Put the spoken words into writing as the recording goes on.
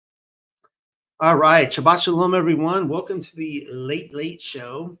All right. Shabbat Shalom, everyone. Welcome to the Late Late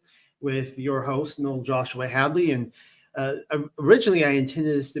Show with your host, Noel Joshua Hadley. And originally, I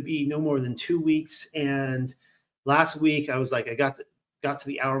intended this to be no more than 2 weeks. And last week, I was like, I got to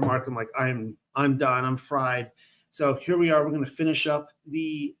the hour mark. I'm like, I'm done. I'm fried. So here we are. We're going to finish up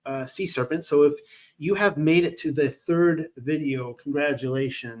the sea serpent. So if you have made it to the third video,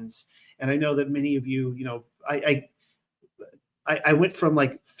 congratulations. And I know that many of you, I went from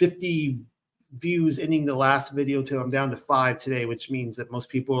like 50 views ending the last video to I'm down to 5 today, which means that most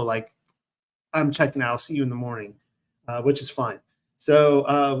people are like, I'm checking out. I'll see you in the morning, which is fine.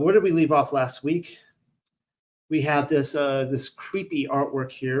 So where did we leave off last week? We have this creepy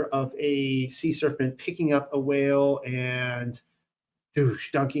artwork here of a sea serpent picking up a whale and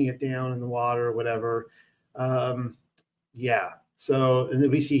dunking it down in the water or whatever. Yeah. So, and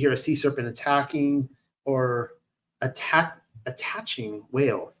then we see here a sea serpent attacking or attaching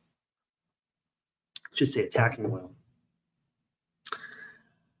whale. I should say attacking whale.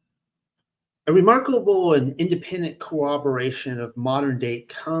 A remarkable and independent corroboration of modern date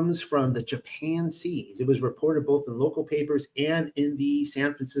comes from the Japan seas. It was reported both in local papers and in the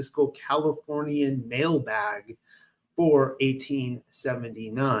San Francisco Californian mailbag for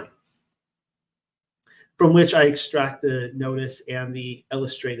 1879, from which I extract the notice and the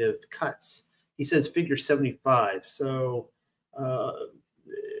illustrative cuts. He says figure 75. So,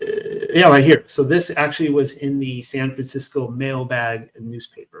 yeah, right here. So this actually was in the San Francisco mailbag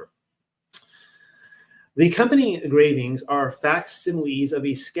newspaper. The accompanying engravings are facsimiles of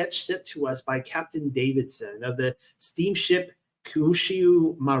a sketch sent to us by Captain Davidson of the steamship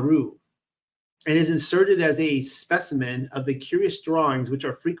Kyushu Maru, and is inserted as a specimen of the curious drawings which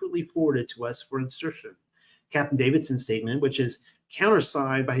are frequently forwarded to us for insertion. Captain Davidson's statement, which is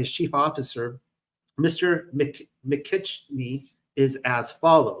countersigned by his chief officer, Mr. McKitchney, is as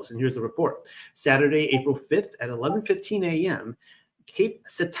follows. And here's the report. Saturday, April 5th at 11:15 a.m., Cape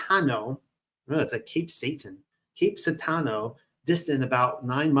Satano, it's like Cape Satan, Cape Satano, distant about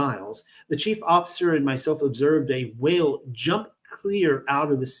 9 miles, the chief officer and myself observed a whale jump clear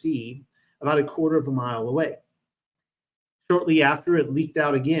out of the sea about a quarter of a mile away. Shortly after, it leaked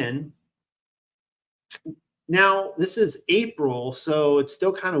out again. Now, this is April, so it's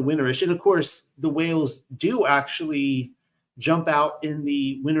still kind of winterish. And of course, the whales do actually jump out in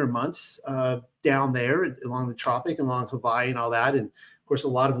the winter months down there along the tropic, along Hawaii and all that. And of course, a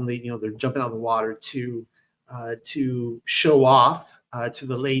lot of them, they're jumping out of the water to show off to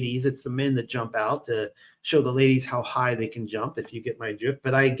the ladies. It's the men that jump out to show the ladies how high they can jump, if you get my drift.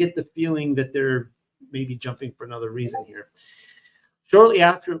 But I get the feeling that they're maybe jumping for another reason here. Shortly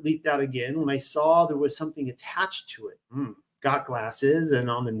after, it leaked out again when I saw there was something attached to it. Got glasses,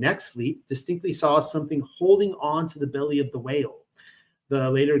 and on the next leap, distinctly saw something holding on to the belly of the whale. The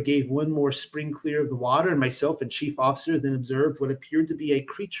later gave one more spring clear of the water, and myself and chief officer then observed what appeared to be a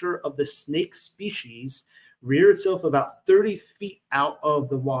creature of the snake species rear itself about 30 feet out of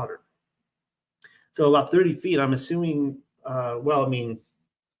the water. So about 30 feet, I'm assuming, I'm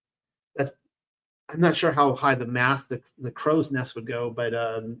not sure how high the mast, the crow's nest would go, but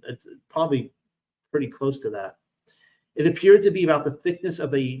it's probably pretty close to that. It appeared to be about the thickness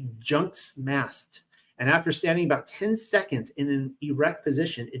of a junk's mast, and after standing about 10 seconds in an erect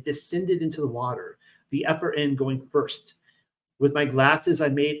position, it descended into the water, the upper end going first. With my glasses, I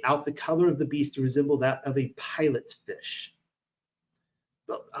made out the color of the beast to resemble that of a pilot fish.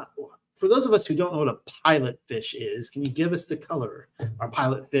 For those of us who don't know what a pilot fish is, can you give us the color? Are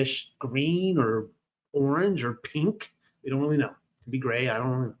pilot fish green or orange or pink? We don't really know. It could be gray. I don't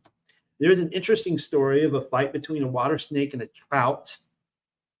really know. There's an interesting story of a fight between a water snake and a trout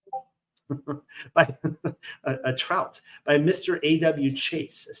by Mr. A.W.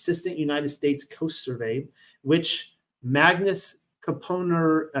 Chase, Assistant United States Coast Survey, which Magnus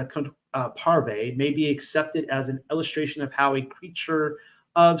Componer Parve may be accepted as an illustration of how a creature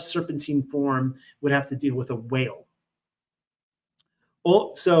of serpentine form would have to deal with a whale.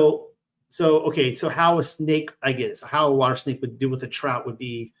 Oh, so how a snake, I guess, how a water snake would deal with a trout would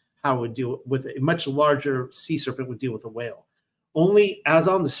be how it would deal with a much larger sea serpent would deal with a whale. Only as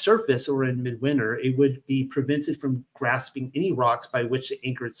on the surface or in midwinter, it would be prevented from grasping any rocks by which to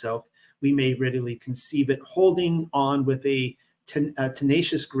anchor itself. We may readily conceive it holding on with a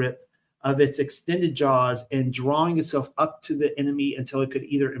tenacious grip of its extended jaws and drawing itself up to the enemy until it could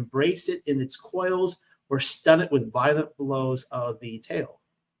either embrace it in its coils or stun it with violent blows of the tail.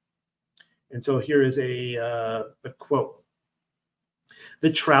 And so here is a quote.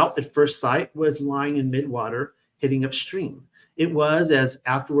 The trout at first sight was lying in midwater, hitting upstream. It was, as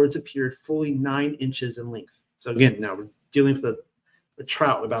afterwards appeared, fully 9 inches in length. So again, now we're dealing with a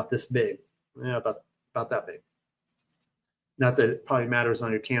trout about this big. Yeah, about that big. Not that it probably matters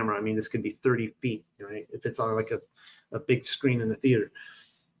on your camera. I mean, this could be 30 feet, right? If it's on like a big screen in the theater.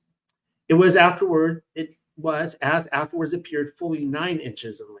 It was as afterwards appeared, fully 9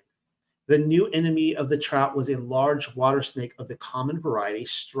 inches in length. The new enemy of the trout was a large water snake of the common variety,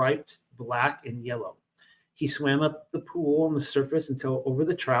 striped black and yellow. He swam up the pool on the surface until over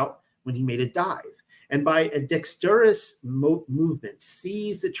the trout when he made a dive, and by a dexterous movement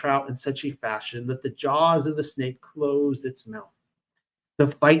seized the trout in such a fashion that the jaws of the snake closed its mouth.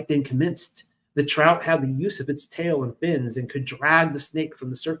 The fight then commenced. The trout had the use of its tail and fins and could drag the snake from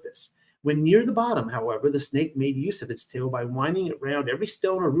the surface. When near the bottom, however, the snake made use of its tail by winding it round every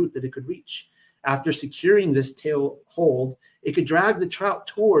stone or root that it could reach. After securing this tail hold, it could drag the trout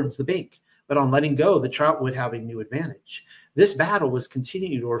towards the bank, but on letting go, the trout would have a new advantage. This battle was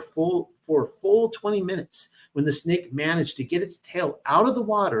continued for a full 20 minutes when the snake managed to get its tail out of the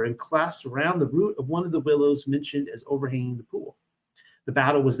water and clasped around the root of one of the willows mentioned as overhanging the pool. The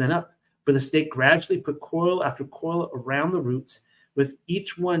battle was then up, for the snake gradually put coil after coil around the roots, with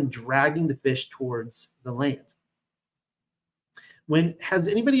each one dragging the fish towards the land. Has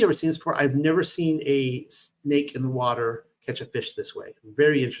anybody ever seen this before? I've never seen a snake in the water catch a fish this way.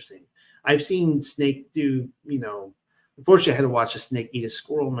 Very interesting. I've seen snake do, unfortunately I had to watch a snake eat a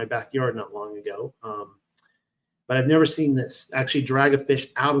squirrel in my backyard not long ago. But I've never seen this actually drag a fish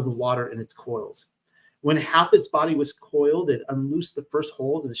out of the water in its coils. When half its body was coiled, it unloosed the first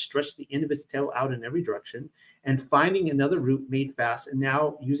hold and stretched the end of its tail out in every direction, and finding another root made fast, and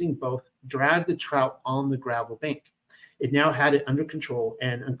now using both, dragged the trout on the gravel bank. It now had it under control,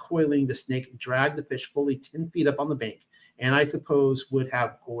 and uncoiling the snake, dragged the fish fully 10 feet up on the bank, and I suppose would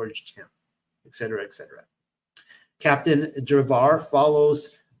have gorged him, etc., etc. Captain Drevar follows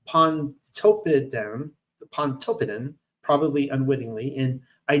Pontoppidan, probably unwittingly, in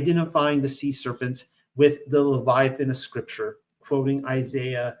identifying the sea serpents with the Leviathan of Scripture, quoting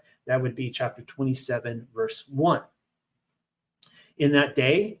Isaiah, that would be chapter 27, verse 1. In that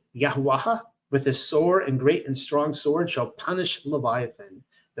day, Yahweh, with his sword and great and strong sword, shall punish Leviathan,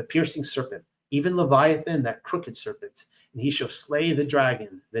 the piercing serpent, even Leviathan, that crooked serpent, and he shall slay the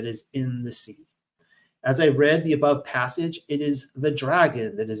dragon that is in the sea. As I read the above passage, it is the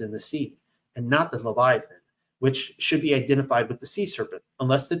dragon that is in the sea, and not the Leviathan, which should be identified with the sea serpent,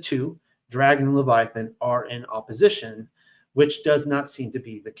 unless the two, dragon and Leviathan, are in opposition, which does not seem to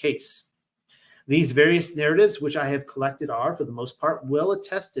be the case. These various narratives which I have collected are, for the most part, well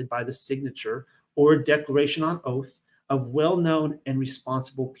attested by the signature or declaration on oath of well-known and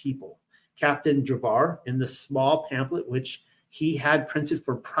responsible people. Captain Drevar, in the small pamphlet which he had printed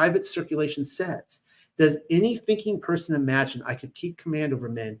for private circulation, says, "Does any thinking person imagine I could keep command over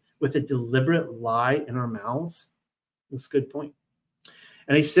men with a deliberate lie in our mouths?" That's a good point.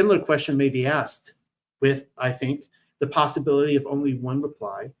 And a similar question may be asked, with, I think, the possibility of only one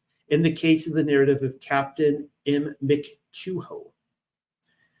reply, in the case of the narrative of Captain M. McCuho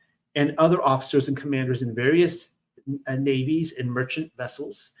and other officers and commanders in various navies and merchant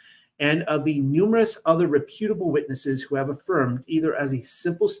vessels, and of the numerous other reputable witnesses who have affirmed, either as a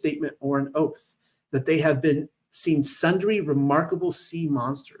simple statement or an oath, that they have been seen sundry remarkable sea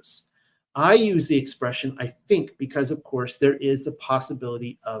monsters. I use the expression "I think" because, of course, there is the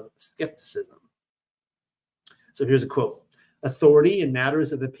possibility of skepticism. So here's a quote. Authority in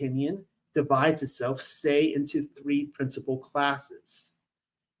matters of opinion divides itself, say, into 3 principal classes.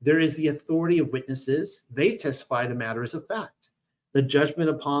 There is the authority of witnesses. They testify to matters of fact. The judgment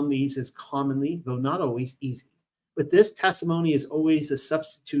upon these is commonly, though not always, easy. But this testimony is always a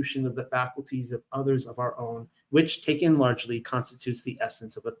substitution of the faculties of others of our own, which, taken largely, constitutes the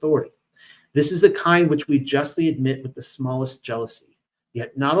essence of authority. This is the kind which we justly admit with the smallest jealousy.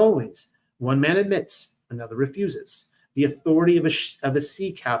 Yet not always. One man admits, another refuses. The authority of a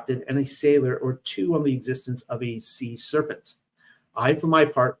sea captain and a sailor, or 2 on the existence of a sea serpent. I, for my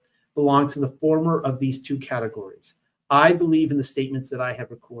part, belong to the former of these 2 categories. I believe in the statements that I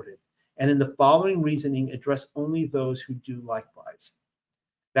have recorded, and in the following reasoning address only those who do likewise.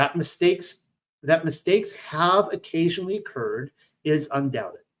 That mistakes have occasionally occurred is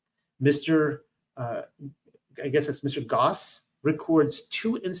undoubted. I guess that's Mr. Goss, records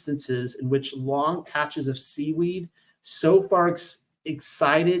 2 instances in which long patches of seaweed so far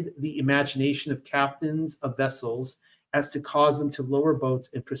excited the imagination of captains of vessels as to cause them to lower boats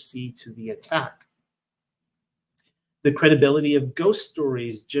and proceed to the attack. The credibility of ghost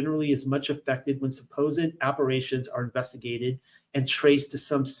stories generally is much affected when supposed apparitions are investigated and traced to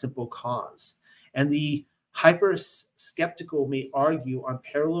some simple cause. And the hyper-skeptical may argue on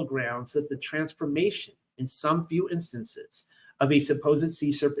parallel grounds that the transformation, in some few instances, of a supposed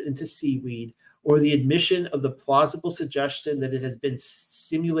sea serpent into seaweed, or the admission of the plausible suggestion that it has been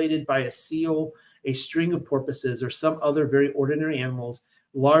simulated by a seal, a string of porpoises, or some other very ordinary animals,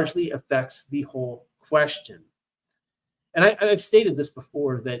 largely affects the whole question. And I've stated this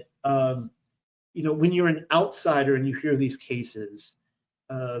before, that when you're an outsider and you hear these cases,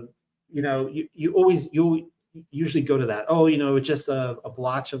 you usually go to that. Oh, it's just a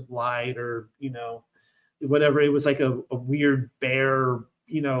blotch of light, or whatever. It was like a weird bear,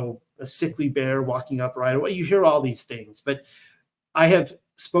 a sickly bear walking upright. Well, you hear all these things, but I have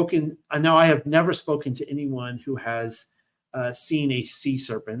never spoken to anyone who has seen a sea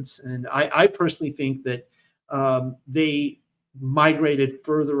serpent, and I personally think that they migrated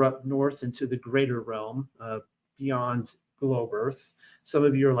further up north into the greater realm, beyond globe Earth. Some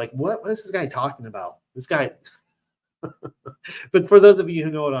of you are like, what is this guy talking about? This guy. But for those of you who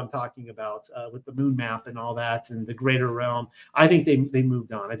know what I'm talking about, with the moon map and all that and the greater realm, I think they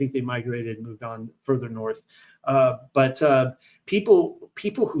moved on. I think they migrated, moved on further north. But people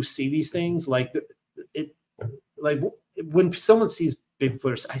who see these things, like when someone sees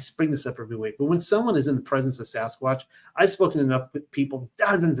Bigfoot, I bring this up every week, but when someone is in the presence of Sasquatch, I've spoken to enough people,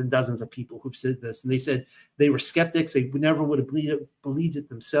 dozens and dozens of people who've said this, and they said they were skeptics. They never would have believed it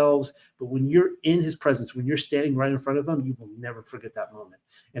themselves. But when you're in his presence, when you're standing right in front of him, you will never forget that moment.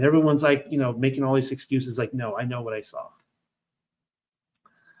 And everyone's like, making all these excuses, like, no, I know what I saw.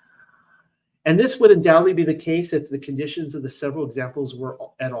 And this would undoubtedly be the case if the conditions of the several examples were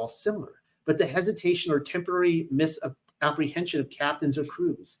at all similar. But the hesitation or temporary misapprehension of captains or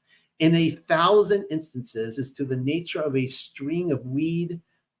crews in 1,000 instances is to the nature of a string of weed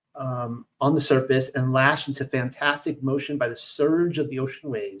on the surface and lashed into fantastic motion by the surge of the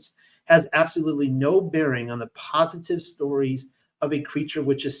ocean waves, has absolutely no bearing on the positive stories of a creature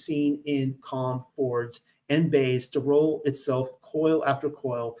which is seen in calm fords and bays to roll itself coil after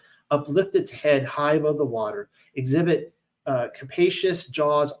coil, uplift its head high above the water, exhibit capacious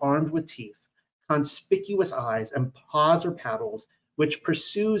jaws armed with teeth, conspicuous eyes, and paws or paddles, which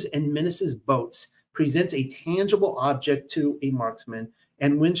pursues and menaces boats, presents a tangible object to a marksman,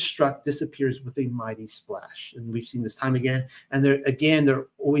 and when struck, disappears with a mighty splash. And we've seen this time again. And they're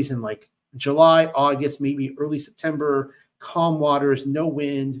always in like July, August, maybe early September, calm waters, no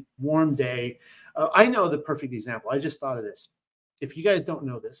wind, warm day. I know the perfect example. I just thought of this. If you guys don't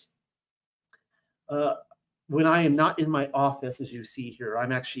know this, when I am not in my office, as you see here,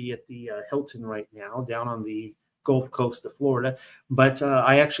 I'm actually at the Hilton right now, down on the Gulf Coast of Florida. But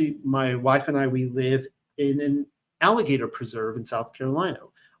my wife and I, we live in an alligator preserve in South Carolina.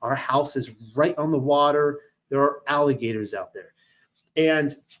 Our house is right on the water. There are alligators out there.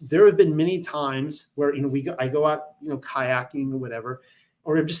 And there have been many times where, I go out, kayaking or whatever,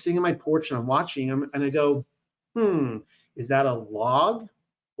 or I'm just sitting on my porch and I'm watching them and I go, is that a log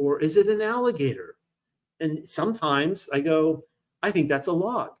or is it an alligator? And sometimes I go, I think that's a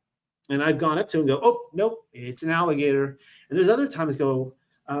log. And I've gone up to him and go, oh, nope, it's an alligator. And there's other times I go,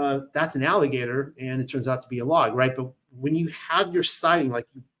 that's an alligator. And it turns out to be a log, right? But when you have your sighting,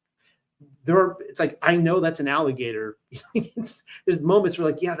 it's like, I know that's an alligator. There's moments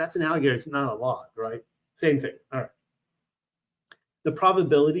where yeah, that's an alligator. It's not a log, right? Same thing. All right. The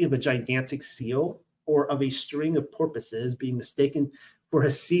probability of a gigantic seal or of a string of porpoises being mistaken for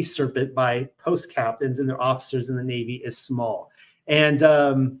a sea serpent by post captains and their officers in the Navy is small. And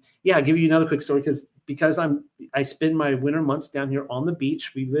I'll give you another quick story because I spend my winter months down here on the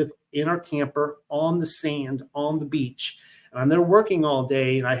beach. We live in our camper on the sand on the beach, and I'm there working all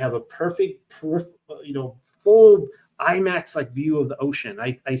day, and I have a perfect, full IMAX like view of the ocean.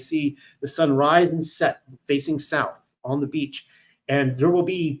 I see the sun rise and set facing south on the beach, and there will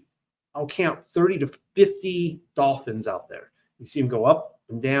be, I'll count 30 to 50 dolphins out there. You see them go up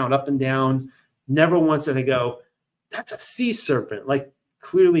and down. Never once did I go, that's a sea serpent. Like,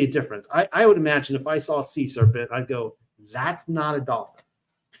 clearly a difference. I would imagine if I saw a sea serpent, I'd go, that's not a dolphin.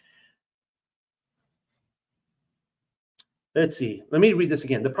 Let's see. Let me read this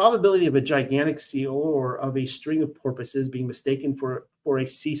again. The probability of a gigantic seal or of a string of porpoises being mistaken for a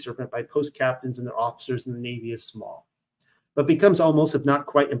sea serpent by post captains and their officers in the Navy is small, but becomes almost, if not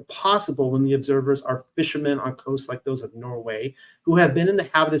quite, impossible when the observers are fishermen on coasts like those of Norway, who have been in the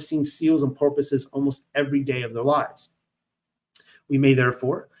habit of seeing seals and porpoises almost every day of their lives. We may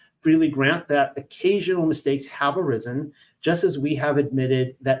therefore freely grant that occasional mistakes have arisen, just as we have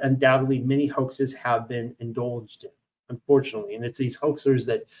admitted that undoubtedly many hoaxes have been indulged in, unfortunately. And it's these hoaxers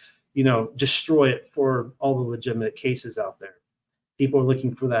that, destroy it for all the legitimate cases out there. People are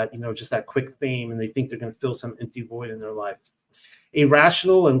looking for that, just that quick fame, and they think they're going to fill some empty void in their life. A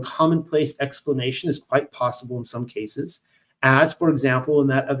rational and commonplace explanation is quite possible in some cases, as, for example, in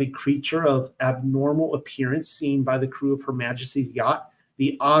that of a creature of abnormal appearance seen by the crew of Her Majesty's yacht,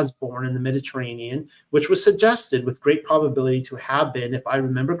 the Osborne, in the Mediterranean, which was suggested with great probability to have been, if I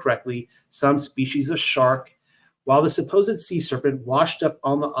remember correctly, some species of shark, while the supposed sea serpent washed up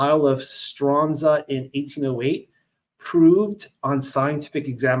on the Isle of Stronza in 1808 proved on scientific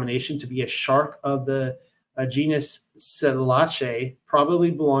examination to be a shark of the genus Selace, probably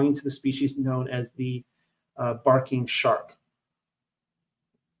belonging to the species known as the barking shark.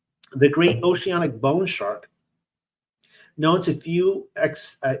 The great oceanic bone shark, known to few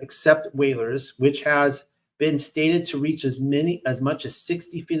except whalers, which has been stated to reach as much as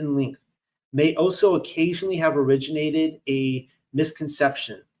 60 feet in length, may also occasionally have originated a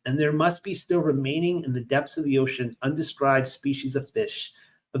misconception, and there must be still remaining in the depths of the ocean undescribed species of fish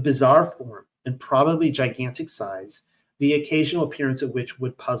of bizarre form and probably gigantic size, the occasional appearance of which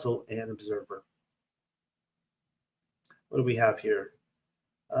would puzzle an observer. What do we have here?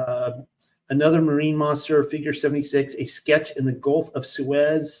 Another marine monster, figure 76, a sketch in the Gulf of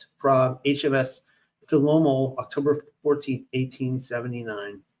Suez from HMS Philomo, October 14th,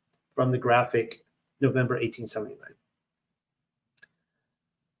 1879, from the graphic November 1879.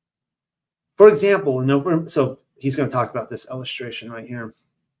 For example, in November, so he's going to talk about this illustration right here.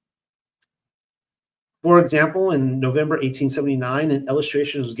 For example, in November 1879, an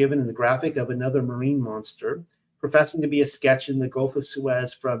illustration was given in the graphic of another marine monster, professing to be a sketch in the Gulf of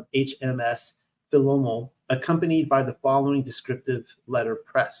Suez from HMS Philomo, accompanied by the following descriptive letter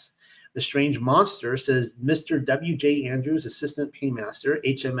press. The strange monster, says Mr. W.J. Andrews, assistant paymaster,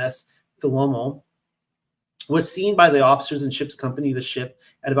 HMS Philomo, was seen by the officers and ship's company of the ship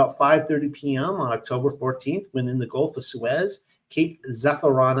at about 5:30 p.m. on October 14th, when in the Gulf of Suez, Cape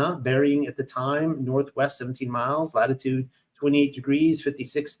Zaffarana, bearing at the time northwest 17 miles, latitude 28 degrees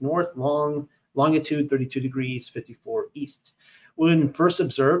 56 north, longitude 32 degrees 54 east. When first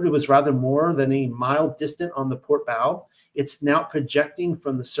observed, it was rather more than a mile distant on the port bow, its snout projecting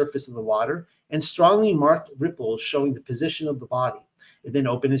from the surface of the water, and strongly marked ripples showing the position of the body. It then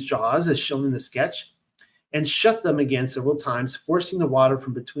opened its jaws, as shown in the sketch, and shut them again several times, forcing the water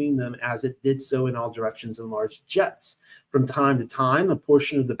from between them as it did so in all directions in large jets. From time to time, a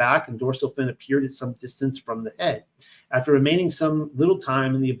portion of the back and dorsal fin appeared at some distance from the head. After remaining some little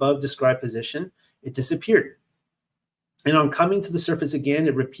time in the above described position, it disappeared. And on coming to the surface again,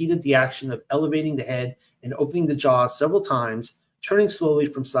 it repeated the action of elevating the head and opening the jaws several times, turning slowly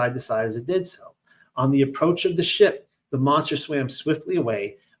from side to side as it did so. On the approach of the ship, the monster swam swiftly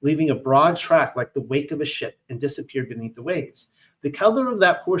away, leaving a broad track like the wake of a ship, and disappeared beneath the waves. The color of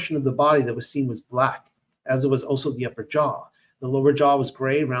that portion of the body that was seen was black, as it was also the upper jaw. The lower jaw was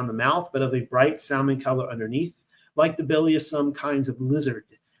gray around the mouth, but of a bright salmon color underneath, like the belly of some kinds of lizard,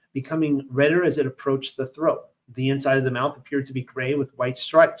 becoming redder as it approached the throat. The inside of the mouth appeared to be gray with white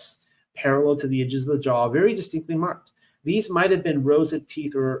stripes, parallel to the edges of the jaw, very distinctly marked. These might have been rows of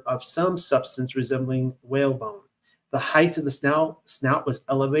teeth or of some substance resembling whalebone. The height of the snout was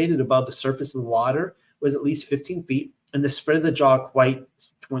elevated above the surface of the water, was at least 15 feet, and the spread of the jaw quite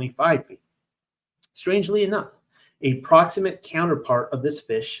 25 feet. Strangely enough, a proximate counterpart of this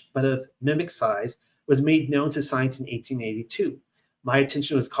fish, but of mimic size, was made known to science in 1882. My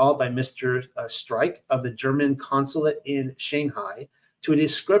attention was called by Mr. Streich of the German consulate in Shanghai to a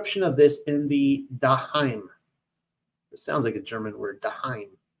description of this in the Daheim. It sounds like a German word, Daheim,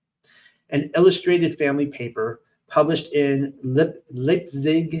 an illustrated family paper published in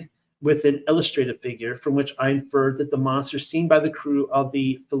Leipzig with an illustrated figure, from which I inferred that the monster seen by the crew of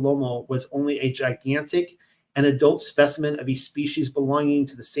the Philomo was only a gigantic and adult specimen of a species belonging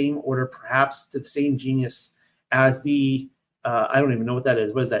to the same order, perhaps to the same genus as the I don't even know what that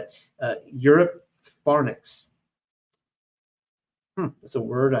is. What is that? Europe Pharynx. That's a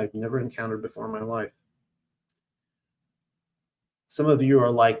word I've never encountered before in my life. Some of you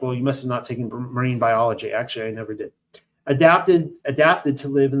are like, well, you must have not taken marine biology. Actually, I never did. Adapted to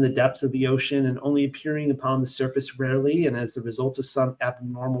live in the depths of the ocean and only appearing upon the surface rarely and as the result of some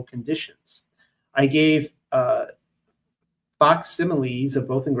abnormal conditions. I gave facsimiles of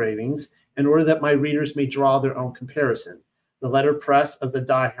both engravings in order that my readers may draw their own comparison. The letterpress of the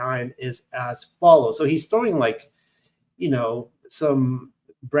Daheim is as follows. So he's throwing some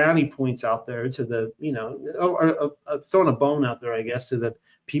brownie points out there to the, or throwing a bone out there, I guess, to the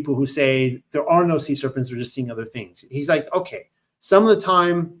people who say there are no sea serpents, they're just seeing other things. He's like, okay, some of the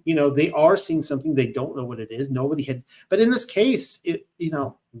time, they are seeing something, they don't know what it is. Nobody had, but in this case,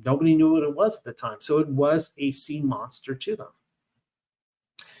 nobody knew what it was at the time. So it was a sea monster to them.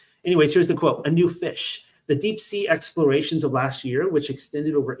 Anyways, here's the quote: "A new fish. The deep sea explorations of last year, which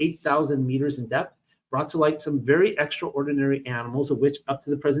extended over 8,000 meters in depth, brought to light some very extraordinary animals of which up to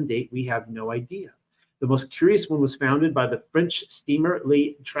the present date we have no idea. The most curious one was founded by the French steamer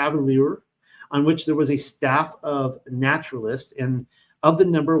Le Traveleur, on which there was a staff of naturalists, and of the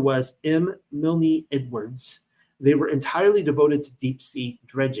number was M. Milne Edwards. They were entirely devoted to deep sea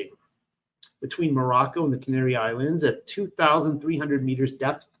dredging. Between Morocco and the Canary Islands at 2,300 meters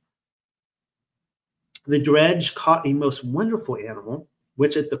depth, the dredge caught a most wonderful animal,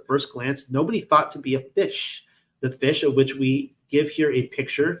 which at the first glance nobody thought to be a fish. The fish, of which we give here a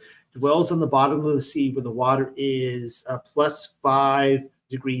picture, dwells on the bottom of the sea where the water is plus 5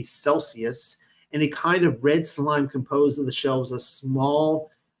 degrees Celsius, and a kind of red slime composed of the shells of small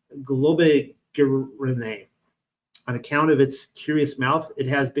globigerinae. On account of its curious mouth, it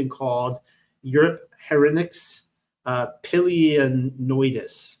has been called Eurypteryx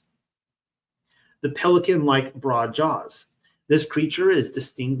pilionoidus, the pelican-like broad jaws. This creature is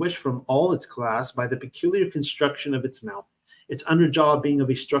distinguished from all its class by the peculiar construction of its mouth, its underjaw being of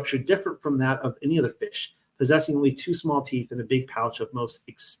a structure different from that of any other fish, possessing only 2 small teeth and a big pouch of most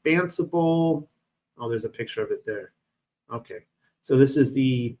expansible. Oh, there's a picture of it there. Okay, so this is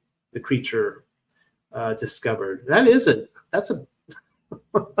the creature discovered. That's a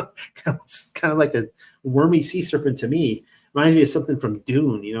kind of like a wormy sea serpent to me. Reminds me of something from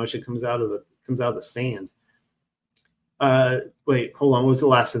Dune. You know, it comes out of the sand. Wait, hold on. What was the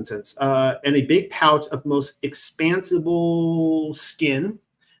last sentence? And a big pouch of most expansible skin,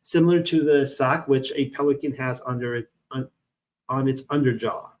 similar to the sac which a pelican has under it on its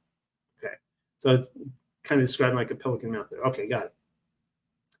underjaw. Okay, so it's kind of describing like a pelican mouth there. Okay, got it.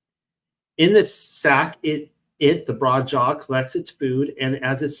 In this sac, the broad jaw collects its food, and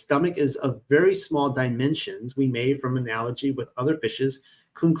as its stomach is of very small dimensions, we may, from analogy with other fishes,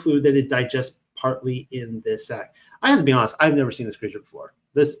 conclude that it digests partly in this sac. I have to be honest, I've never seen this creature before.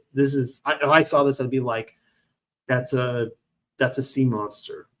 This is, if I saw this, I'd be like, that's a sea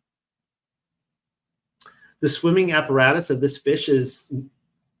monster. The swimming apparatus of this fish is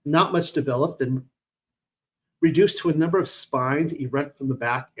not much developed and reduced to a number of spines erect from the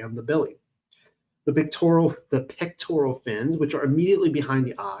back and the belly. The pectoral fins, which are immediately behind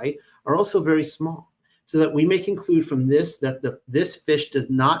the eye, are also very small, so that we may conclude from this that this fish does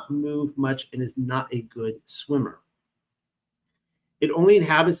not move much and is not a good swimmer. It only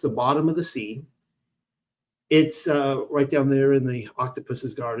inhabits the bottom of the sea. It's right down there in the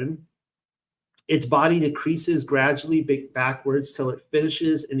octopus's garden. Its body decreases gradually backwards till it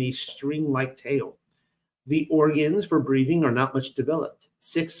finishes in a string-like tail. The organs for breathing are not much developed.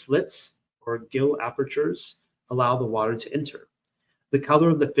 6 slits or gill apertures allow the water to enter. The color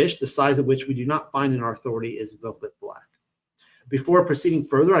of the fish, the size of which we do not find in our authority, is velvet black. Before proceeding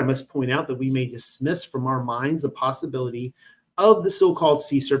further, I must point out that we may dismiss from our minds the possibility of the so-called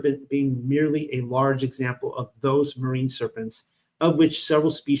sea serpent being merely a large example of those marine serpents, of which several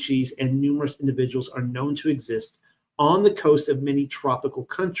species and numerous individuals are known to exist on the coast of many tropical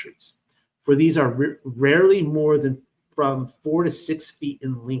countries. For these are rarely more than from 4 to 6 feet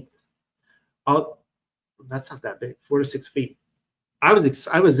in length. That's not that big, 4 to 6 feet. I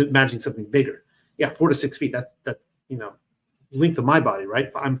was imagining something bigger. Yeah, 4 to 6 feet. That's length of my body,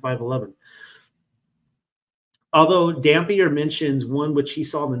 right? I'm 5'11". Although Dampier mentions one which he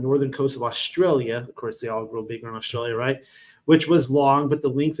saw on the northern coast of Australia, of course they all grow bigger in Australia, right? Which was long, but the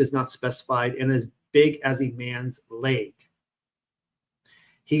length is not specified and as big as a man's leg.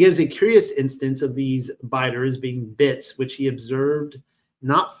 He gives a curious instance of these biters being bits, which he observed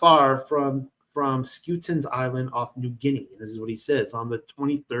not far from Skewton's Island off New Guinea. And this is what he says. On the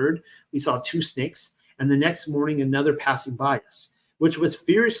 23rd, we saw 2 snakes, and the next morning another passing by us, which was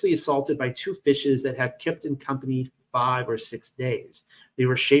furiously assaulted by 2 fishes that had kept in company 5 or 6 days. They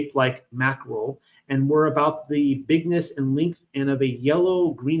were shaped like mackerel and were about the bigness and length and of a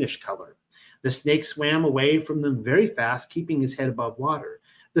yellow-greenish color. The snake swam away from them very fast, keeping his head above water.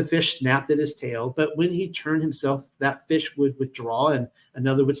 The fish snapped at his tail, but when he turned himself, that fish would withdraw and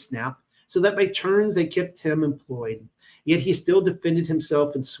another would snap, so that by turns they kept him employed. Yet he still defended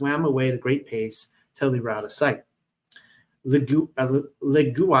himself and swam away at a great pace till they were out of sight.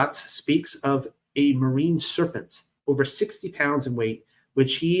 Leguat speaks of a marine serpent, over 60 pounds in weight,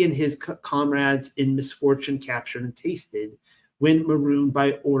 which he and his comrades in misfortune captured and tasted when marooned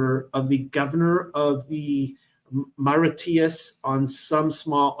by order of the governor of the Mauritius on some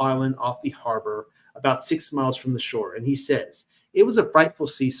small island off the harbor, about 6 miles from the shore. And he says, it was a frightful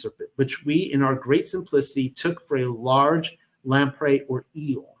sea serpent, which we, in our great simplicity, took for a large lamprey or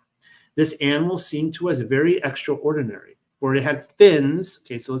eel. This animal seemed to us very extraordinary, for it had fins.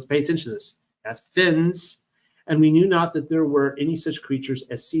 Okay, so let's pay attention to this. It has fins, and we knew not that there were any such creatures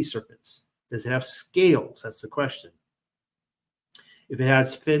as sea serpents. Does it have scales? That's the question. If it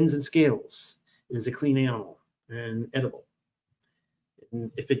has fins and scales, it is a clean animal and edible.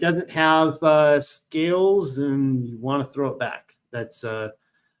 And if it doesn't have scales, then you want to throw it back. That's a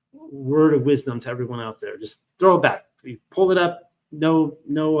word of wisdom to everyone out there. Just throw it back. If you pull it up, no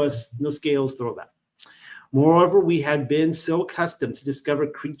scales, throw it back. Moreover, we had been so accustomed to discover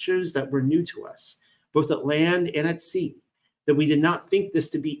creatures that were new to us, both at land and at sea, that we did not think this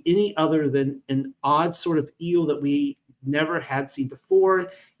to be any other than an odd sort of eel that we never had seen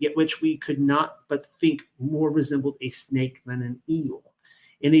before, yet which we could not but think more resembled a snake than an eel.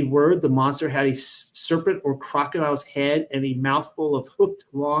 In a word, the monster had a serpent or crocodile's head and a mouthful of hooked,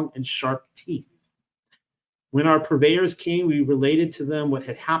 long, and sharp teeth. When our purveyors came, we related to them what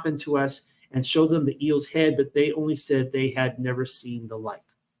had happened to us and showed them the eel's head, but they only said they had never seen the like.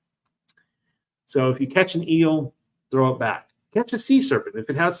 So if you catch an eel, throw it back. Catch a sea serpent. If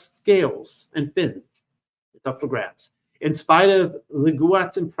it has scales and fins, it's up for grabs. In spite of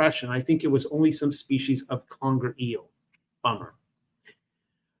Leguat's impression, I think it was only some species of conger eel. Bummer.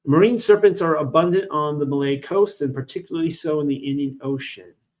 Marine serpents are abundant on the Malay coast, and particularly so in the Indian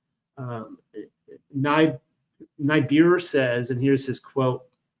Ocean. Nibiru says, and here's his quote,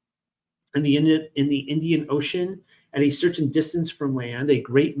 in the Indian Ocean, at a certain distance from land, a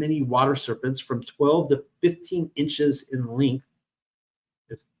great many water serpents from 12 to 15 inches in length,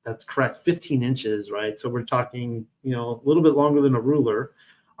 if that's correct, 15 inches, right? So we're talking, a little bit longer than a ruler,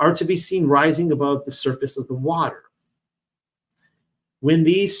 are to be seen rising above the surface of the water. When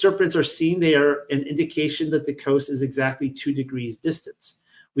these serpents are seen, they are an indication that the coast is exactly 2 degrees distance.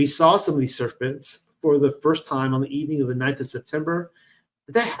 We saw some of these serpents for the first time on the evening of the 9th of September.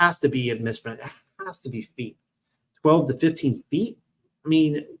 That has to be a misprint. It has to be feet. 12 to 15 feet? I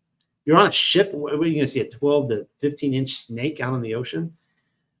mean, you're on a ship. What are you going to see, a 12 to 15-inch snake out in the ocean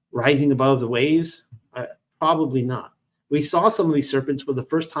rising above the waves? Probably not. We saw some of these serpents for the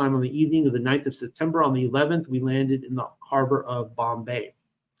first time on the evening of the 9th of September. On the 11th, we landed in the harbor of Bombay.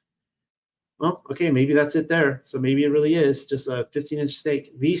 Well, okay, maybe that's it there. So maybe it really is just a 15-inch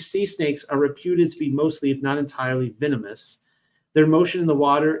snake. These sea snakes are reputed to be mostly, if not entirely, venomous. Their motion in the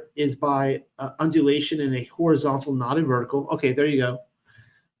water is by undulation in a horizontal, not a vertical. Okay, there you go.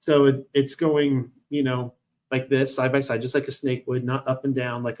 So it's going, like this, side by side, just like a snake would, not up and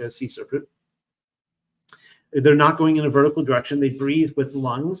down like a sea serpent. They're not going in a vertical direction. They breathe with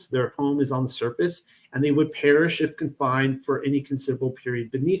lungs. Their home is on the surface, and they would perish if confined for any considerable period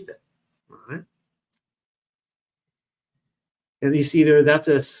beneath it. All right. And you see there, that's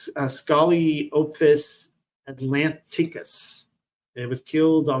a Scoliophis atlanticus. It was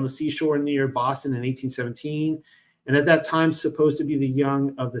killed on the seashore near Boston in 1817, and at that time supposed to be the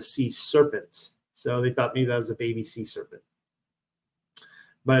young of the sea serpents. So they thought maybe that was a baby sea serpent.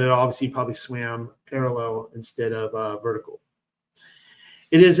 But it obviously probably swam parallel instead of vertical.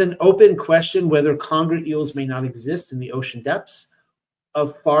 It is an open question whether conger eels may not exist in the ocean depths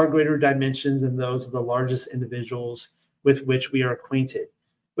of far greater dimensions than those of the largest individuals with which we are acquainted.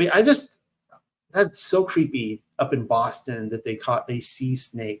 Wait, that's so creepy up in Boston that they caught a sea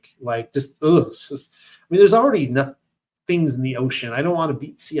snake. Like, there's already enough things in the ocean. I don't want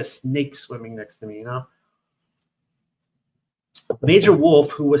to see a snake swimming next to me, Major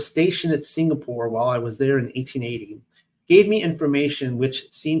Wolf, who was stationed at Singapore while I was there in 1880, gave me information which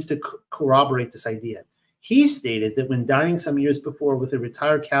seems to corroborate this idea. He stated that when dining some years before with a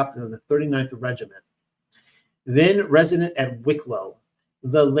retired captain of the 39th Regiment, then resident at Wicklow,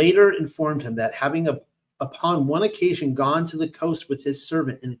 the later informed him that having upon one occasion gone to the coast with his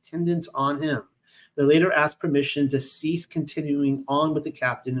servant in attendance on him, the later asked permission to cease continuing on with the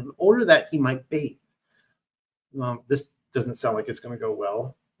captain in order that he might bathe. This doesn't sound like it's going to go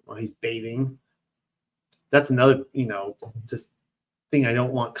well while he's bathing. That's another, just thing I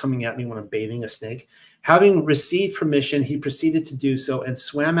don't want coming at me when I'm bathing, a snake. Having received permission, he proceeded to do so and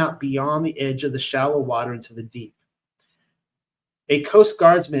swam out beyond the edge of the shallow water into the deep. A Coast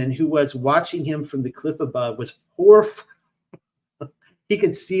Guardsman who was watching him from the cliff above was horrified. He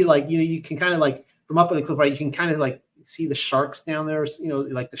could see, you can kind of from up on the cliff, right? You can kind of see the sharks down there,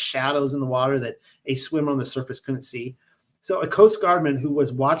 like the shadows in the water that a swimmer on the surface couldn't see. So a Coast Guardman who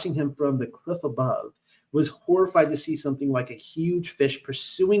was watching him from the cliff above was horrified to see something like a huge fish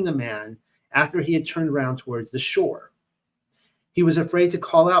pursuing the man after he had turned around towards the shore. He was afraid to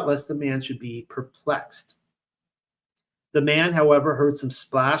call out lest the man should be perplexed. The man, however, heard some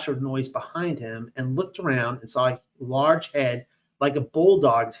splash or noise behind him and looked around and saw a large head, like a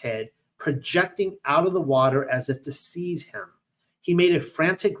bulldog's head, projecting out of the water as if to seize him. He made a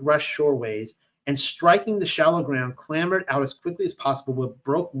frantic rush shoreways, and striking the shallow ground, clambered out as quickly as possible, but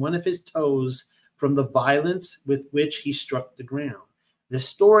broke one of his toes from the violence with which he struck the ground. This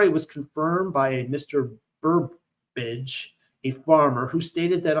story was confirmed by a Mr. Burbage, a farmer, who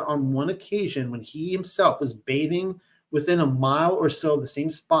stated that on one occasion when he himself was bathing within a mile or so of the same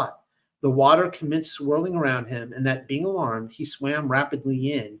spot, the water commenced swirling around him, and that being alarmed, he swam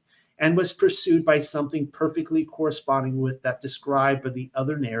rapidly in and was pursued by something perfectly corresponding with that described by the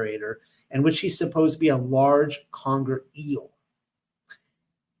other narrator, and which he supposed to be a large conger eel.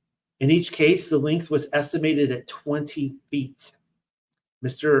 In each case, the length was estimated at 20 feet.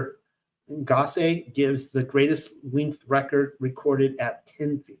 Mr. Gosse gives the greatest length record recorded at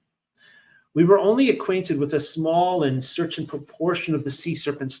 10 feet. We were only acquainted with a small and certain proportion of the sea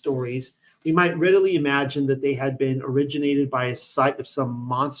serpent stories. We might readily imagine that they had been originated by a sight of some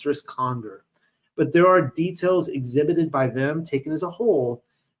monstrous conger, but there are details exhibited by them taken as a whole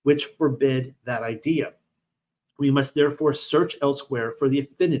which forbid that idea. We must therefore search elsewhere for the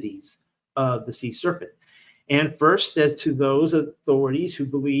affinities of the sea serpent. And first, as to those authorities who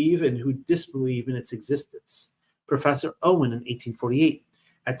believe and who disbelieve in its existence. Professor Owen in 1848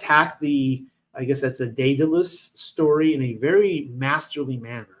 attacked the Daedalus story in a very masterly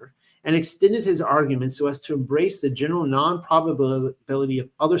manner and extended his argument so as to embrace the general non-probability of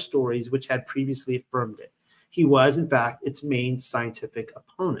other stories which had previously affirmed it. He was, in fact, its main scientific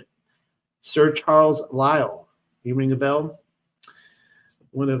opponent. Sir Charles Lyell, you ring a bell?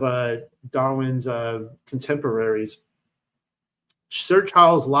 One of Darwin's contemporaries. Sir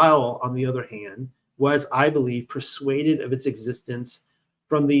Charles Lyell, on the other hand, was, I believe, persuaded of its existence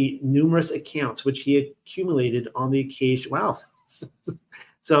from the numerous accounts which he accumulated on the occasion. Wow.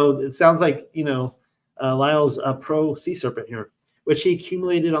 So it sounds like, Lyell's a pro sea serpent here, which he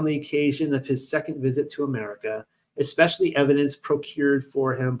accumulated on the occasion of his second visit to America, especially evidence procured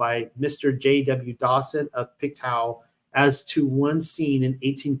for him by Mr. J.W. Dawson of Pictou as to one seen in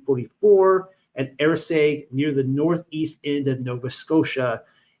 1844 at Arisaig near the northeast end of Nova Scotia,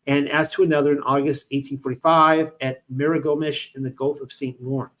 and as to another in August 1845 at Miragamish in the Gulf of St.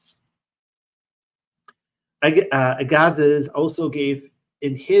 Lawrence. Agassiz also gave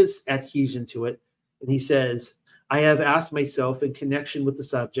in his adhesion to it, and he says, I have asked myself in connection with the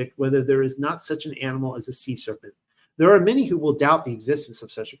subject whether there is not such an animal as a sea serpent. There are many who will doubt the existence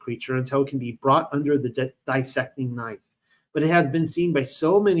of such a creature until it can be brought under the dissecting knife. But it has been seen by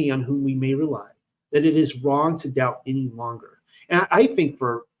so many on whom we may rely that it is wrong to doubt any longer. And I think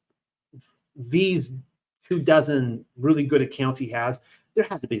for these 24 really good accounts he has, there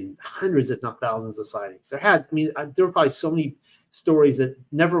had to be hundreds, if not thousands, of sightings. There were probably so many stories that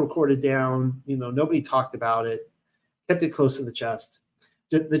never recorded down. Nobody talked about it, kept it close to the chest.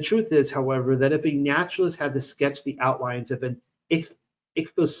 The truth is, however, that if a naturalist had to sketch the outlines of an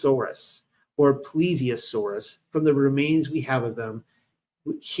ichthyosaurus or plesiosaurus from the remains we have of them,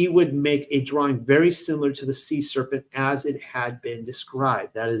 he would make a drawing very similar to the sea serpent as it had been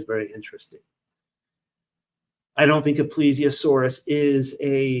described. That is very interesting. I don't think a plesiosaurus is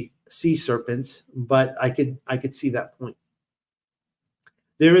a sea serpent, but I could see that point.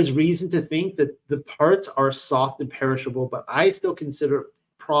 There is reason to think that the parts are soft and perishable, but I still consider it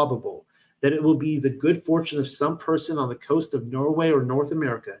probable that it will be the good fortune of some person on the coast of Norway or North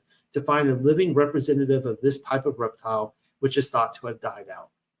America to find a living representative of this type of reptile, which is thought to have died out.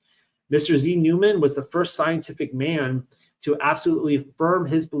 Mr. Z. Newman was the first scientific man to absolutely affirm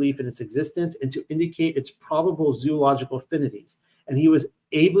his belief in its existence and to indicate its probable zoological affinities. And he was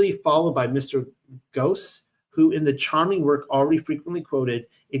ably followed by Mr. Gosse, who in the charming work already frequently quoted,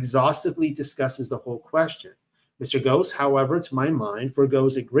 exhaustively discusses the whole question. Mr. Gosse, however, to my mind,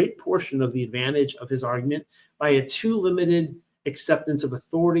 forgoes a great portion of the advantage of his argument by a too limited acceptance of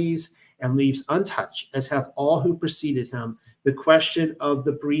authorities and leaves untouched, as have all who preceded him, the question of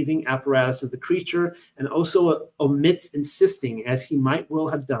the breathing apparatus of the creature, and also omits insisting, as he might well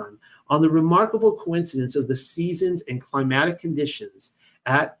have done, on the remarkable coincidence of the seasons and climatic conditions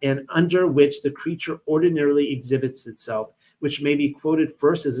at and under which the creature ordinarily exhibits itself, which may be quoted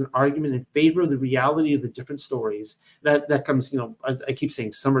first as an argument in favor of the reality of the different stories. That comes, as I keep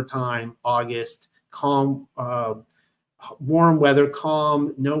saying, summertime, August, calm, warm weather,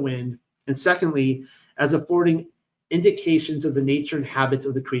 calm, no wind. And secondly, as affording indications of the nature and habits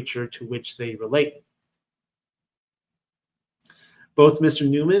of the creature to which they relate. Both Mr.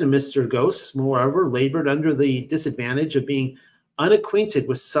 Newman and Mr. Gosse, moreover, labored under the disadvantage of being unacquainted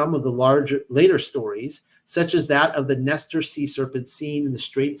with some of the later stories, such as that of the Nestor sea serpent seen in the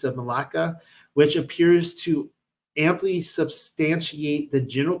Straits of Malacca, which appears to amply substantiate the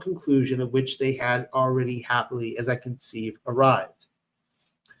general conclusion of which they had already happily, as I conceive, arrived.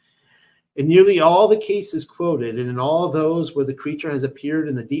 In nearly all the cases quoted, and in all those where the creature has appeared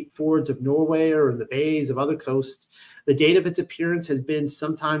in the deep fords of Norway or in the bays of other coasts, the date of its appearance has been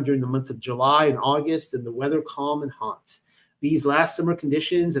sometime during the months of July and August, and the weather calm and hot. These last summer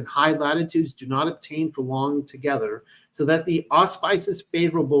conditions and high latitudes do not obtain for long together, so that the auspices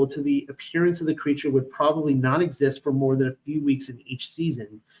favorable to the appearance of the creature would probably not exist for more than a few weeks in each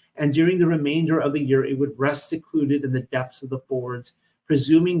season, and during the remainder of the year it would rest secluded in the depths of the fords,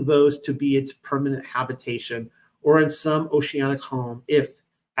 presuming those to be its permanent habitation, or in some oceanic home, if,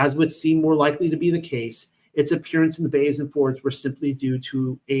 as would seem more likely to be the case, its appearance in the bays and fords were simply due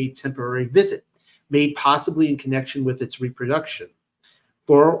to a temporary visit, made possibly in connection with its reproduction.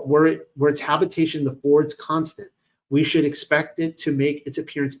 For were its habitation in the fords constant, we should expect it to make its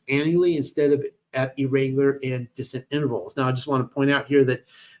appearance annually instead of at irregular and distant intervals. Now, I just want to point out here that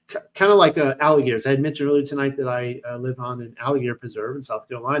kind of like alligators. I had mentioned earlier tonight that I live on an alligator preserve in South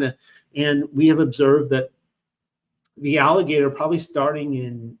Carolina, and we have observed that the alligator, probably starting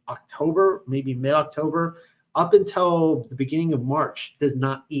in October, maybe mid-October, up until the beginning of March, does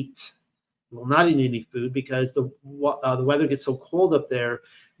not eat. Will not eat any food because the weather gets so cold up there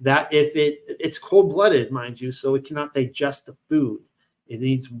that if it's cold-blooded, mind you, so it cannot digest the food. It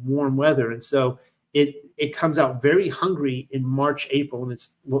needs warm weather, and so it comes out very hungry in March, April, and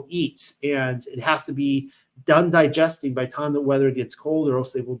will eat, and it has to be done digesting by the time the weather gets cold, or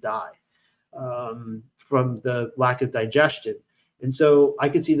else they will die from the lack of digestion. And so I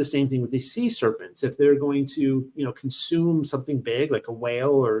could see the same thing with these sea serpents. If they're going to, consume something big like a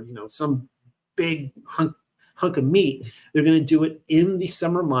whale or some big hunk of meat, they're going to do it in the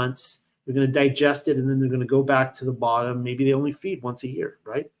summer months. They're going to digest it, and then they're going to go back to the bottom. Maybe they only feed once a year,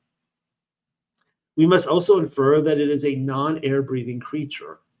 right? We must also infer that it is a non-air breathing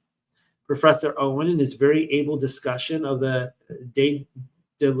creature. Professor Owen, in his very able discussion of the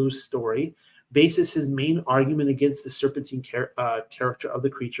Daedalus story, bases his main argument against the serpentine character of the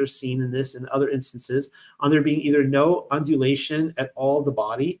creature seen in this and other instances on there being either no undulation at all of the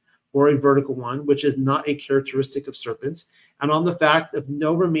body or a vertical one, which is not a characteristic of serpents, and on the fact of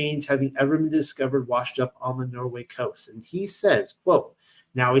no remains having ever been discovered washed up on the Norway coast. And he says, quote,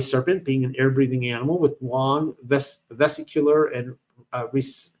 "Now a serpent, being an air-breathing animal with long vesicular and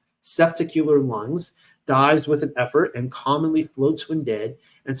receptacular lungs, dives with an effort and commonly floats when dead,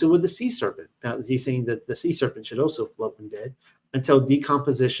 and so would the sea serpent." Now, he's saying that the sea serpent should also float when dead, until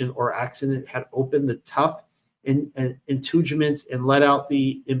decomposition or accident had opened the tough integuments and let out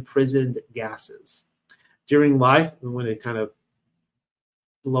the imprisoned gases. During life, when it kind of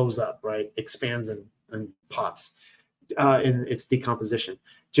blows up, right, expands and pops in its decomposition.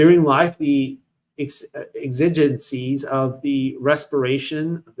 During life, the exigencies of the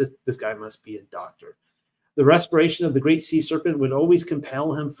respiration, this guy must be a doctor. The respiration of the great sea serpent would always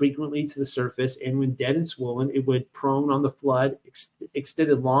compel him frequently to the surface, and when dead and swollen, it would prone on the flood,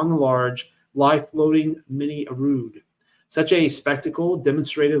 extended long and large, lie floating many a rood. Such a spectacle,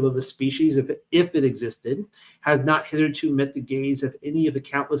 demonstrative of the species, if it existed, has not hitherto met the gaze of any of the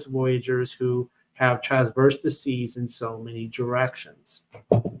countless voyagers who have traversed the seas in so many directions.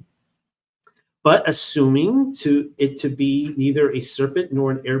 But assuming it to be neither a serpent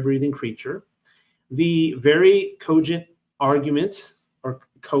nor an air-breathing creature, the very cogent arguments, or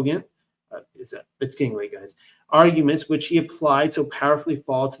cogent, it's getting late, guys, arguments which he applied so powerfully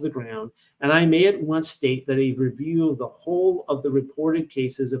fall to the ground, and I may at once state that a review of the whole of the reported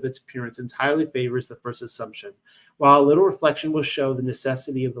cases of its appearance entirely favors the first assumption, while a little reflection will show the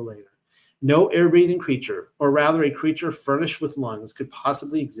necessity of the later. No air-breathing creature, or rather a creature furnished with lungs, could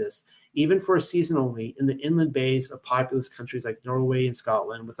possibly exist, even for a season only, in the inland bays of populous countries like Norway and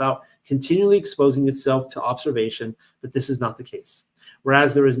Scotland, without continually exposing itself to observation, but this is not the case.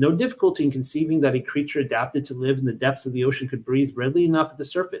 Whereas there is no difficulty in conceiving that a creature adapted to live in the depths of the ocean could breathe readily enough at the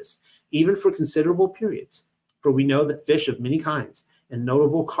surface, even for considerable periods. For we know that fish of many kinds, and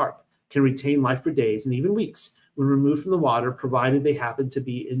notable carp, can retain life for days and even weeks when removed from the water, provided they happen to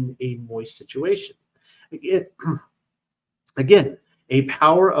be in a moist situation. Again, a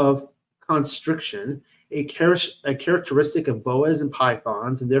power of constriction, a characteristic of boas and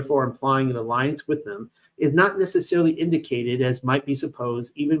pythons, and therefore implying an alliance with them, is not necessarily indicated, as might be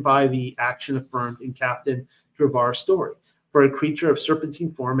supposed, even by the action affirmed in Captain Drevar's story. For a creature of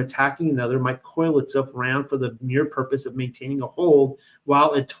serpentine form attacking another might coil itself around for the mere purpose of maintaining a hold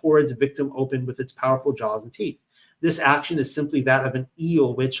while it tore its victim open with its powerful jaws and teeth. This action is simply that of an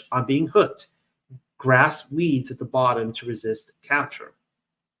eel which, on being hooked, grasps weeds at the bottom to resist capture.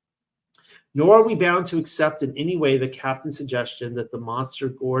 Nor are we bound to accept in any way the captain's suggestion that the monster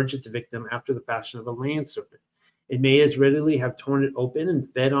gorged its victim after the fashion of a land serpent. It may as readily have torn it open and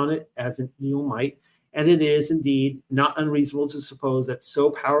fed on it as an eel might, and it is indeed not unreasonable to suppose that so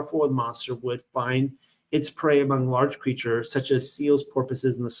powerful a monster would find its prey among large creatures such as seals,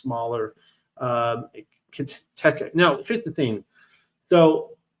 porpoises, and the smaller Kentucky. Now, here's the thing.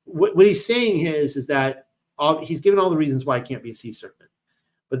 So what he's saying is that he's given all the reasons why it can't be a sea serpent.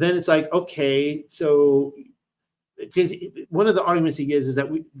 But then it's like, okay, so because one of the arguments he gives is that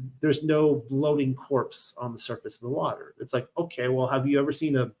there's no floating corpse on the surface of the water. It's like, okay, well, have you ever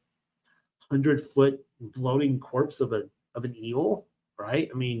seen a 100-foot floating corpse of an eel? Right?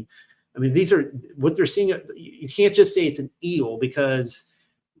 I mean, these are what they're seeing. You can't just say it's an eel because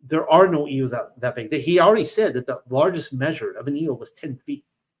there are no eels that big. He already said that the largest measured of an eel was 10 feet.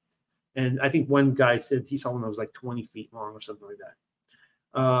 And I think one guy said he saw one that was like 20 feet long or something like that.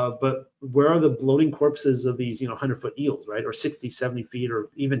 But where are the bloating corpses of these, 100-foot eels, right? Or 60, 70 feet, or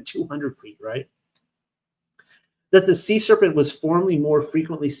even 200 feet, right? That the sea serpent was formerly more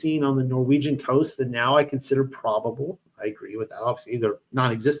frequently seen on the Norwegian coast than now, I consider probable. I agree with that. Obviously, they're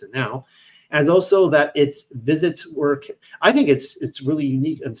non-existent now. And also that its visits were, I think it's really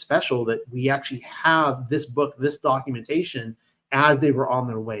unique and special that we actually have this book, this documentation, as they were on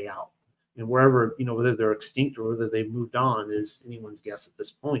their way out. And wherever, whether they're extinct or whether they've moved on is anyone's guess at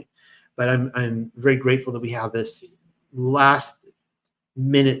this point. But I'm very grateful that we have this last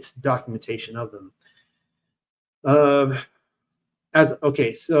minute documentation of them.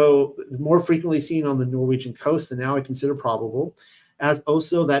 So more frequently seen on the Norwegian coast than now I consider probable, as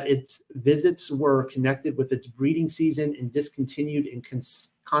also that its visits were connected with its breeding season and discontinued in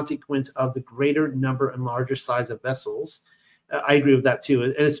consequence of the greater number and larger size of vessels. I agree with that too,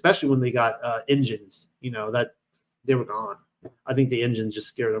 and especially when they got engines, that they were gone. I think the engines just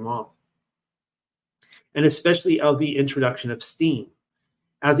scared them off. And especially of the introduction of steam.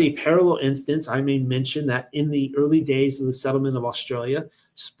 As a parallel instance, I may mention that in the early days of the settlement of Australia,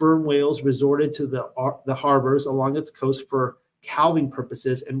 sperm whales resorted to the harbors along its coast for calving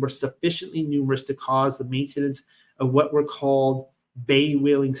purposes and were sufficiently numerous to cause the maintenance of what were called bay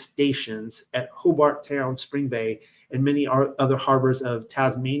whaling stations at Hobart Town, Spring Bay, and many other harbors of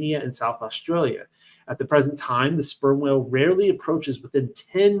Tasmania and South Australia. At the present time, the sperm whale rarely approaches within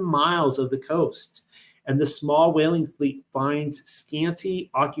 10 miles of the coast, and the small whaling fleet finds scanty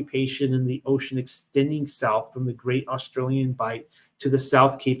occupation in the ocean extending south from the Great Australian Bight to the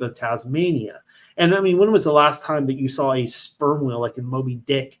South Cape of Tasmania. And when was the last time that you saw a sperm whale like in Moby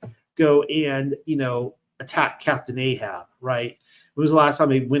Dick go and, attack Captain Ahab, right? When was the last time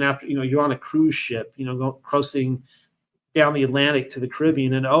they went after, you're on a cruise ship, crossing down the Atlantic to the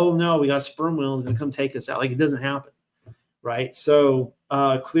Caribbean, and oh no, we got a sperm whale going to come take us out. Like, it doesn't happen, right? So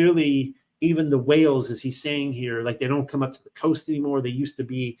clearly, even the whales, as he's saying here, like, they don't come up to the coast anymore. They used to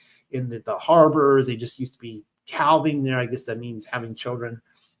be in the harbors. They just used to be calving there. I guess that means having children.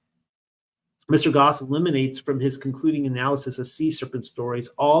 Mr. Goss eliminates from his concluding analysis of sea serpent stories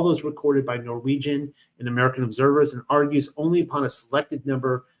all those recorded by Norwegian and American observers and argues only upon a selected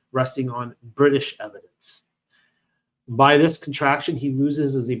number resting on British evidence. By this contraction, he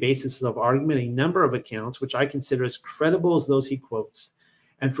loses as a basis of argument a number of accounts which I consider as credible as those he quotes,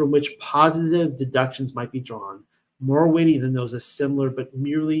 and from which positive deductions might be drawn, more weighty than those of similar but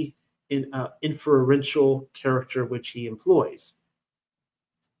merely inferential character which he employs.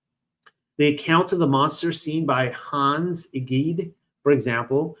 The accounts of the monster seen by Hans Egede, for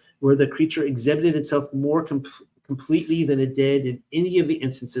example, where the creature exhibited itself more completely than it did in any of the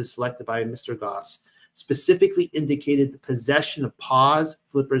instances selected by Mr. Goss, specifically indicated the possession of paws,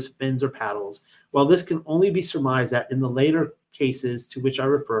 flippers, fins, or paddles, while this can only be surmised that in the later cases to which I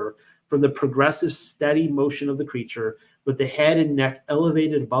refer, from the progressive steady motion of the creature, with the head and neck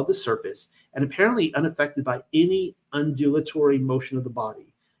elevated above the surface, and apparently unaffected by any undulatory motion of the body.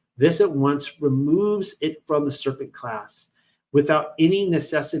 This at once removes it from the serpent class, without any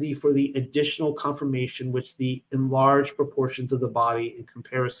necessity for the additional confirmation which the enlarged proportions of the body in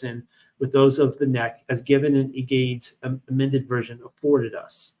comparison with those of the neck, as given in Egede's amended version, afforded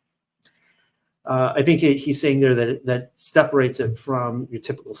us. I think he's saying there that separates it from your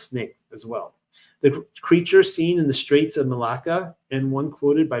typical snake as well. The creature seen in the Straits of Malacca, and one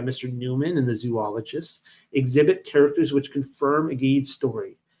quoted by Mr. Newman in The Zoologist, exhibit characters which confirm Egede's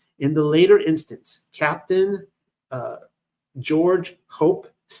story. In the later instance, Captain George Hope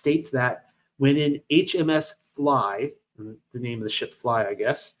states that when in HMS Fly, the name of the ship Fly, I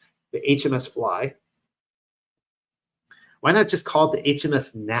guess, the HMS Fly, why not just call it the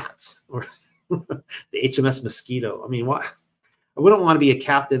HMS Gnats or the HMS Mosquito? Why? I wouldn't want to be a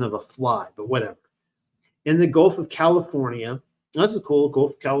captain of a fly, but whatever. In the Gulf of California, This is cool.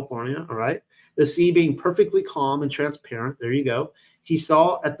 Gulf of California. All right. The sea being perfectly calm and transparent. There you go. He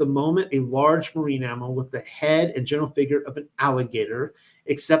saw at the moment a large marine animal with the head and general figure of an alligator,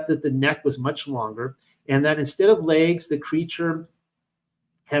 except that the neck was much longer, and that instead of legs, the creature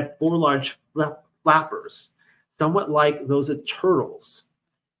had four large flappers, somewhat like those of turtles,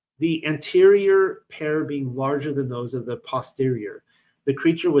 the anterior pair being larger than those of the posterior. The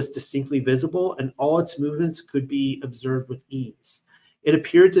creature was distinctly visible, and all its movements could be observed with ease. It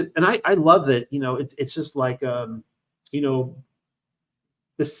appeared to, and I love that, it's just like, you know,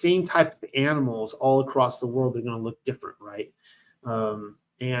 the same type of animals all across the world are going to look different, right? So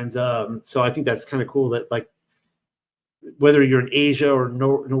I think that's kind of cool that, like, whether you're in Asia or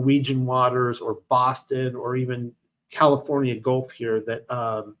Norwegian waters or Boston or even California Gulf here, that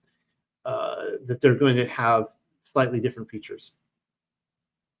that they're going to have slightly different features.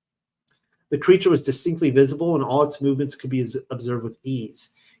 The creature was distinctly visible, and all its movements could be observed with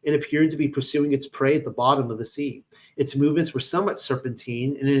ease. It appeared to be pursuing its prey at the bottom of the sea. Its movements were somewhat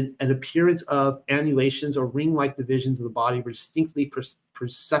serpentine, and an appearance of annulations or ring-like divisions of the body were distinctly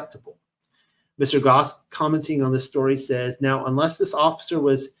perceptible. Mr. Goss, commenting on this story, says, now, unless this officer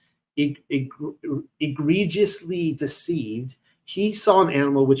was egregiously deceived, he saw an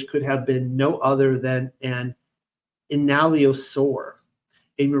animal which could have been no other than an enaliosaur,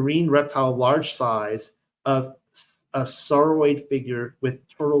 a marine reptile of large size, of a sauroid figure with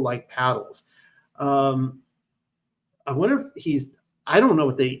turtle-like paddles. I wonder if I don't know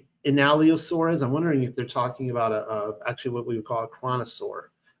what the enaliosaur is. I'm wondering if they're talking about actually what we would call a chronosaurus.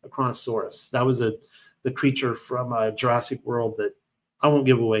 That was the creature from Jurassic World that I won't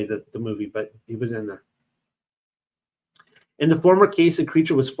give away the movie, but he was in there. In the former case, the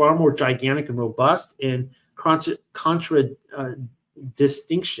creature was far more gigantic and robust in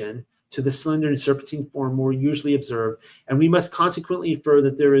distinction to the slender and serpentine form more usually observed, and we must consequently infer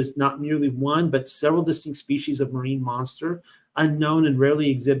that there is not merely one but several distinct species of marine monster, unknown and rarely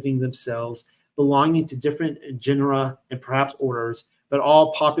exhibiting themselves, belonging to different genera and perhaps orders, but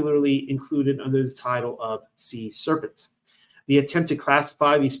all popularly included under the title of sea serpent. The attempt to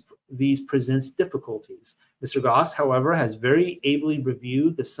classify these presents difficulties. Mr. Goss, however, has very ably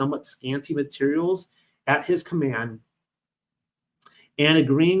reviewed the somewhat scanty materials at his command, and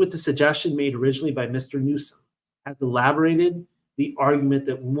agreeing with the suggestion made originally by Mr. Newsom, has elaborated the argument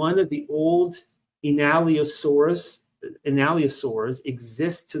that one of the old enaliosaurs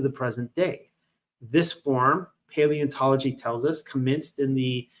exists to the present day. This form, paleontology tells us, commenced in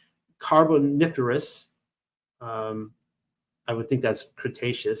the Carboniferous, I would think that's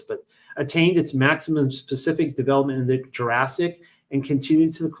Cretaceous, but attained its maximum specific development in the Jurassic and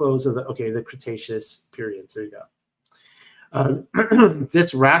continued to the close of the Cretaceous period. So there you go.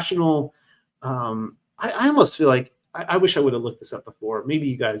 This rational, I almost feel like, I wish I would have looked this up before. Maybe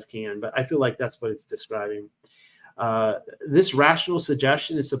you guys can, but I feel like that's what it's describing. This rational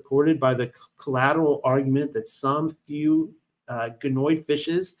suggestion is supported by the collateral argument that some few gonoid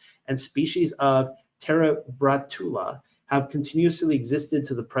fishes and species of Terebratula have continuously existed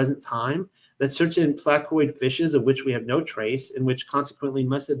to the present time, that certain placoid fishes, of which we have no trace, and which consequently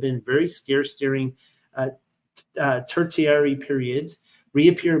must have been very scarce during tertiary periods,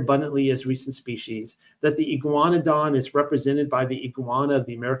 reappear abundantly as recent species, that the iguanodon is represented by the iguana of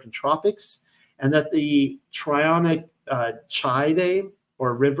the American tropics, and that the Trionychidae,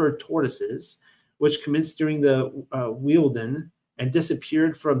 or river tortoises, which commenced during the Wealden and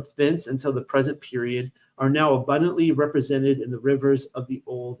disappeared from thence until the present period, are now abundantly represented in the rivers of the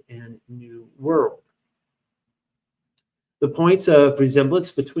Old and New World. The points of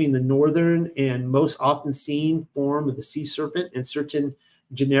resemblance between the northern and most often seen form of the sea serpent and certain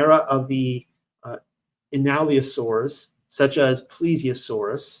genera of the enaliosaurs, such as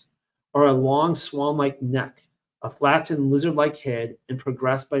Plesiosaurus, are a long swan-like neck, a flattened lizard-like head, and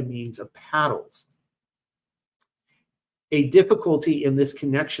progress by means of paddles. A difficulty in this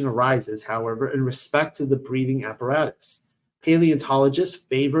connection arises, however, in respect to the breathing apparatus. Paleontologists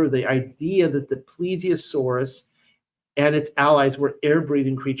favor the idea that the Plesiosaurus and its allies were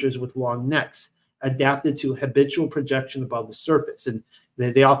air-breathing creatures with long necks, adapted to habitual projection above the surface. And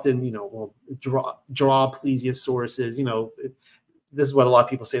they often, will draw Plesiosauruses. This is what a lot of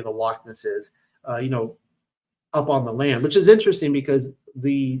people say the Loch Ness is, up on the land, which is interesting because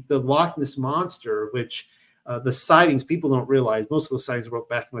the Loch Ness monster, which the sightings, people don't realize, most of those sightings were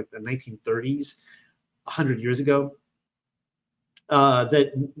back in like the 1930s, 100 years ago,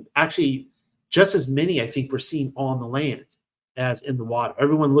 that actually just as many, I think, were seen on the land as in the water.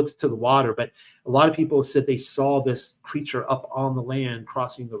 Everyone looks to the water, but a lot of people said they saw this creature up on the land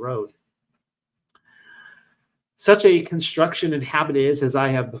crossing the road. Such a construction and habit is, as I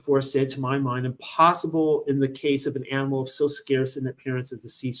have before said, to my mind, impossible in the case of an animal of so scarce in appearance as the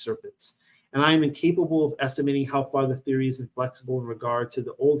sea serpents. And I am incapable of estimating how far the theory is inflexible in regard to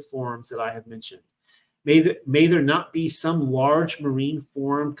the old forms that I have mentioned. May there not be some large marine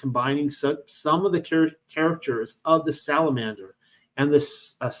form combining some of the characters of the salamander and the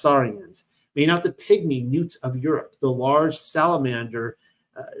saurians? May not the pygmy newts of Europe, the large salamander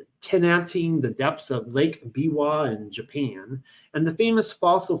tenanting the depths of Lake Biwa in Japan, and the famous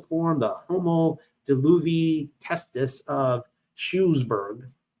fossil form, the Homo deluvii testis of Shrewsbury,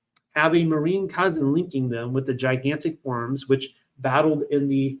 have a marine cousin linking them with the gigantic forms which battled in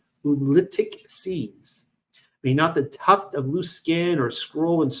the Ulitic seas? May not the tuft of loose skin or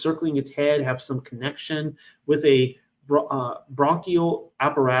scroll encircling its head have some connection with a bronchial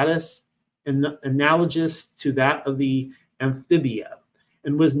apparatus analogous to that of the amphibia?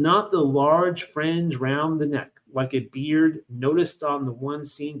 And was not the large fringe round the neck, like a beard, noticed on the one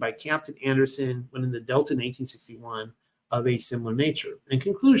seen by Captain Anderson when in the Delta in 1861, of a similar nature? In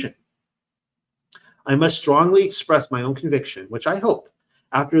conclusion, I must strongly express my own conviction, which I hope,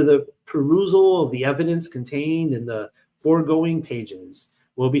 after the perusal of the evidence contained in the foregoing pages,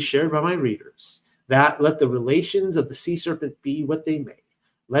 will be shared by my readers, that let the relations of the sea serpent be what they may,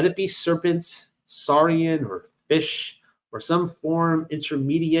 let it be serpents, saurian, or fish, or some form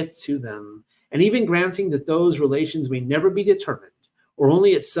intermediate to them, and even granting that those relations may never be determined, or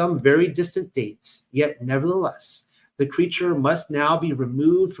only at some very distant dates, yet nevertheless, the creature must now be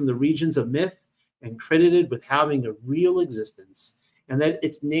removed from the regions of myth and credited with having a real existence, and that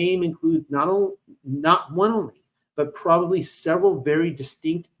its name includes not one only, but probably several very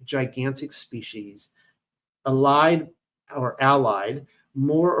distinct gigantic species, allied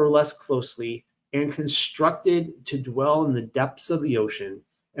more or less closely, and constructed to dwell in the depths of the ocean,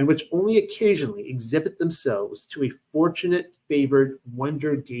 and which only occasionally exhibit themselves to a fortunate, favored,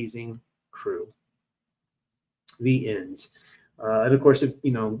 wonder-gazing crew. The end. And of course, if,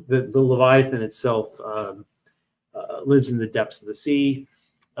 the Leviathan itself lives in the depths of the sea.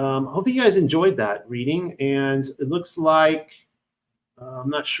 I hope you guys enjoyed that reading, and it looks like I'm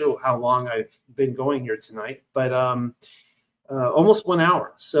not sure how long I've been going here tonight, but almost 1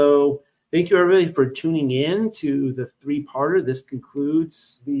 hour. So thank you, everybody, for tuning in to the three-parter. This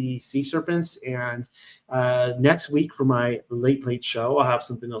concludes the Sea Serpents, and next week for my late show, I'll have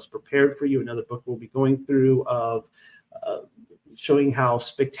something else prepared for you. Another book we'll be going through of showing how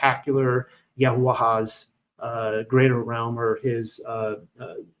spectacular Yahuwah's greater realm, or his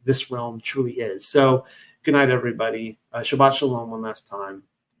this realm, truly is. So good night, everybody. Shabbat shalom one last time.